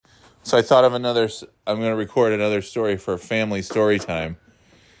So I thought of I'm going to record another story for family story time,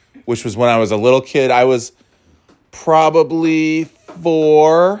 which was when I was a little kid. I was probably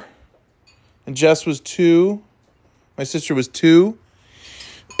 4, and Jess was 2. My sister was 2,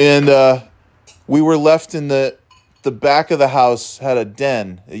 and we were left in the back of the house. Had a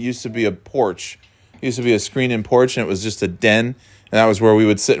den. It used to be a porch. It used to be a screen-in porch, and it was just a den, and that was where we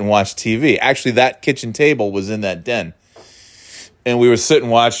would sit and watch TV. Actually, that kitchen table was in that den. And we would sit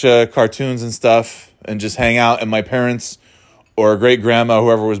and watch cartoons and stuff and just hang out. And my parents or great-grandma,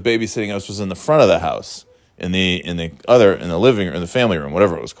 whoever was babysitting us, was in the front of the house in the living room, in the family room,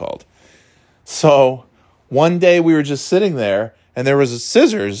 whatever it was called. So one day we were just sitting there and there was a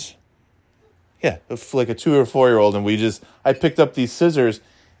scissors. Yeah, like a 2 or 4-year-old. And I picked up these scissors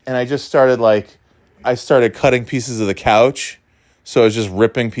and I just started cutting pieces of the couch. So I was just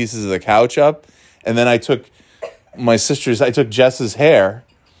ripping pieces of the couch up. And then I took Jess's hair,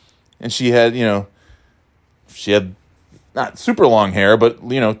 and she had not super long hair, but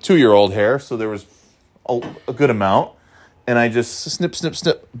 2-year-old hair, so there was a good amount, and I just snip,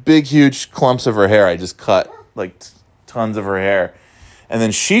 big, huge clumps of her hair. I just cut like tons of her hair, and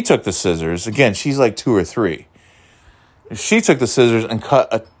then she took the scissors. Again, she's like 2 or 3. She took the scissors and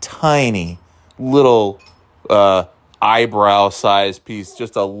cut a tiny little eyebrow-sized piece,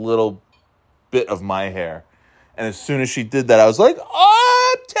 just a little bit of my hair. And as soon as she did that, I was like,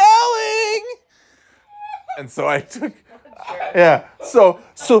 oh, I'm telling. And so I took, So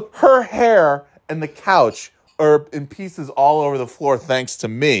her hair and the couch are in pieces all over the floor thanks to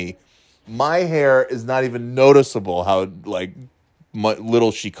me. My hair is not even noticeable how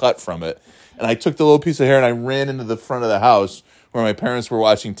little she cut from it. And I took the little piece of hair and I ran into the front of the house where my parents were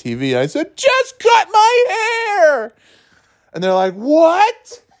watching TV. And I said, just cut my hair. And they're like,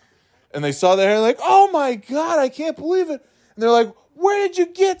 what? And they saw the hair, like, oh my God, I can't believe it. And they're like, where did you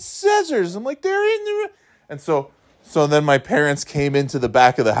get scissors? I'm like, they're in the... And so then my parents came into the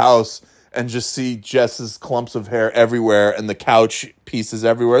back of the house and just see Jess's clumps of hair everywhere and the couch pieces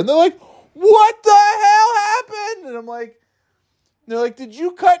everywhere. And they're like, what the hell happened? And they're like, did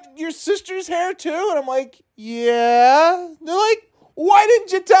you cut your sister's hair too? And I'm like, yeah. And they're like, why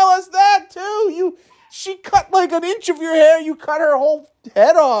didn't you tell us that too? She cut like an inch of your hair. You cut her whole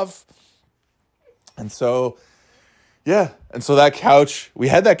head off. And so that couch, we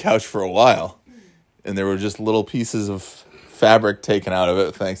had that couch for a while, and there were just little pieces of fabric taken out of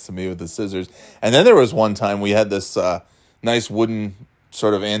it, thanks to me with the scissors. And then there was one time we had this nice wooden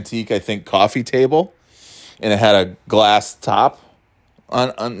sort of antique, I think, coffee table, and it had a glass top on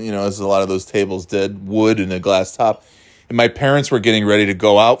as a lot of those tables did, wood and a glass top. And my parents were getting ready to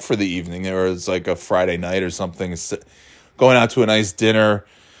go out for the evening. It was like a Friday night or something, going out to a nice dinner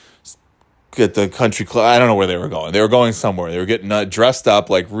at the country club. I don't know where they were going. They were going somewhere. They were getting dressed up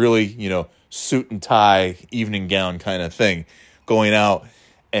like really, suit and tie, evening gown kind of thing, going out.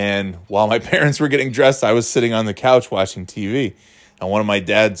 And while my parents were getting dressed, I was sitting on the couch watching TV. And one of my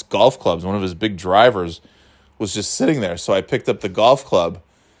dad's golf clubs, one of his big drivers, was just sitting there. So I picked up the golf club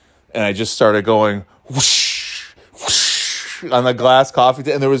and I just started going whoosh, whoosh, on the glass coffee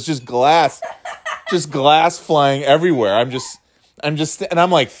table. And there was just glass flying everywhere. And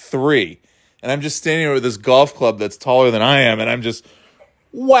I'm like 3. And I'm just standing there with this golf club that's taller than I am, and I'm just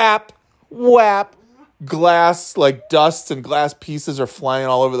whap, whap, glass, like dust and glass pieces are flying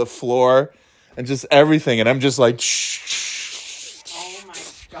all over the floor, and just everything. And I'm just like, shh. Oh my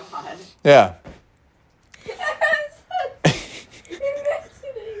God. Yeah.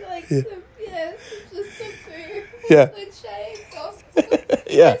 Yeah.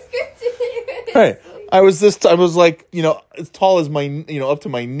 Yeah. Right. I was like, as tall as my, up to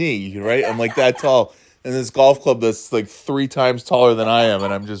my knee, right? I'm like that tall. And this golf club that's like 3 times taller than I am.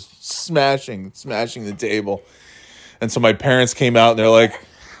 And I'm just smashing the table. And so my parents came out and they're like,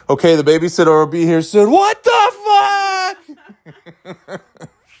 okay, the babysitter will be here soon. What the fuck?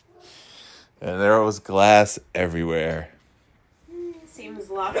 And there was glass everywhere. Seems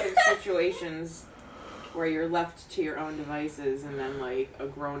lots of situations where you're left to your own devices and then like a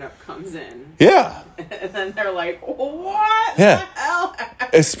grown-up comes in. Yeah. And then they're like, what the hell?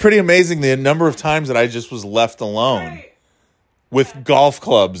 It's pretty amazing the number of times that I just was left alone with golf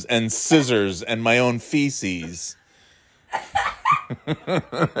clubs and scissors and my own feces.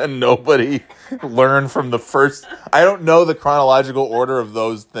 And nobody learned from the first. I don't know the chronological order of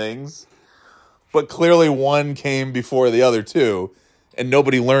those things, but clearly one came before the other two, and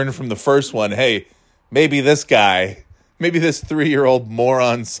nobody learned from the first one. Hey, maybe this 3-year-old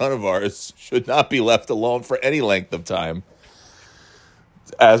moron son of ours should not be left alone for any length of time,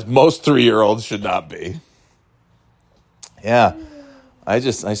 as most 3-year-olds should not be. Yeah.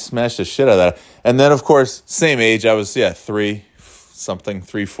 I smashed the shit out of that. And then, of course, same age. I was, 3 something,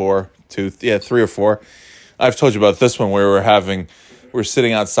 4, 2, 3 or 4. I've told you about this one where we're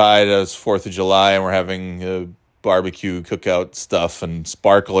sitting outside. It was 4th of July, and we're having barbecue cookout stuff and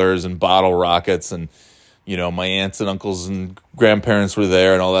sparklers and bottle rockets. And, my aunts and uncles and grandparents were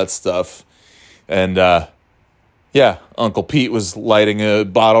there and all that stuff. And, Uncle Pete was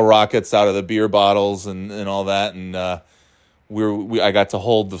lighting bottle rockets out of the beer bottles and all that. And I got to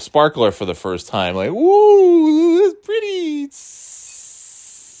hold the sparkler for the first time. Like, woo, that's pretty.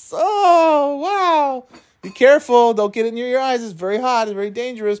 Oh, wow. Be careful. Don't get it near your eyes. It's very hot. It's very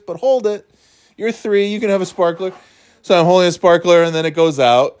dangerous, but hold it. You're 3. You can have a sparkler. So I'm holding a sparkler, and then it goes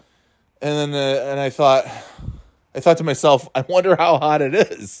out. And then and I thought to myself, I wonder how hot it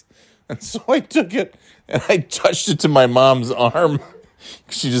is. And so I took it, and I touched it to my mom's arm.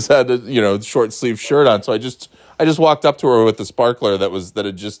 She just had a short sleeve shirt on. So I just walked up to her with the sparkler that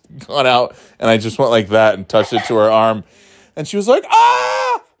had just gone out, and I just went like that and touched it to her arm. And she was like,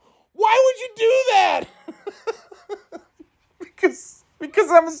 "Ah, why would you do that?" because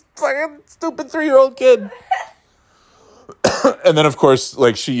I'm a fucking stupid 3-year-old kid. And then, of course,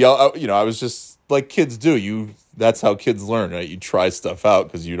 like, she yelled, I was just like kids do. That's how kids learn, right? You try stuff out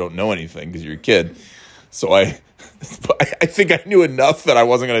because you don't know anything because you're a kid. So I think I knew enough that I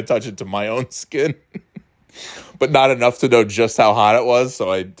wasn't going to touch it to my own skin, but not enough to know just how hot it was.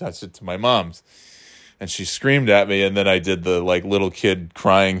 So I touched it to my mom's, and she screamed at me. And then I did the like little kid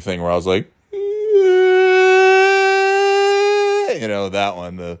crying thing where I was like, that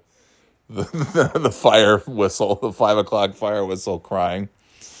one, the fire whistle, the 5 o'clock fire whistle crying.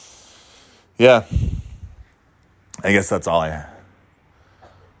 Yeah. I guess that's all I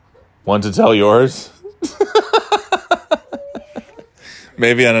want to tell yours.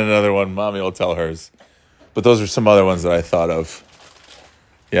 Maybe on another one, Mommy will tell hers. But those are some other ones that I thought of.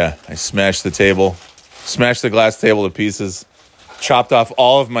 Yeah, I smashed the glass table to pieces, chopped off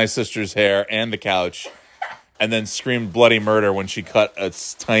all of my sister's hair and the couch, and then screamed bloody murder when she cut a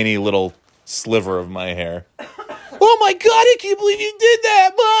tiny little sliver of my hair. Oh my God, I can't believe you did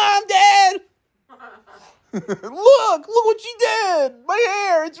that, Mom, Dad! Look what you did! My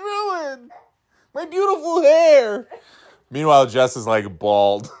hair, it's ruined! My beautiful hair! Meanwhile, Jess is like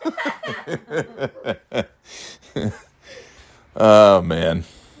bald. Oh, man.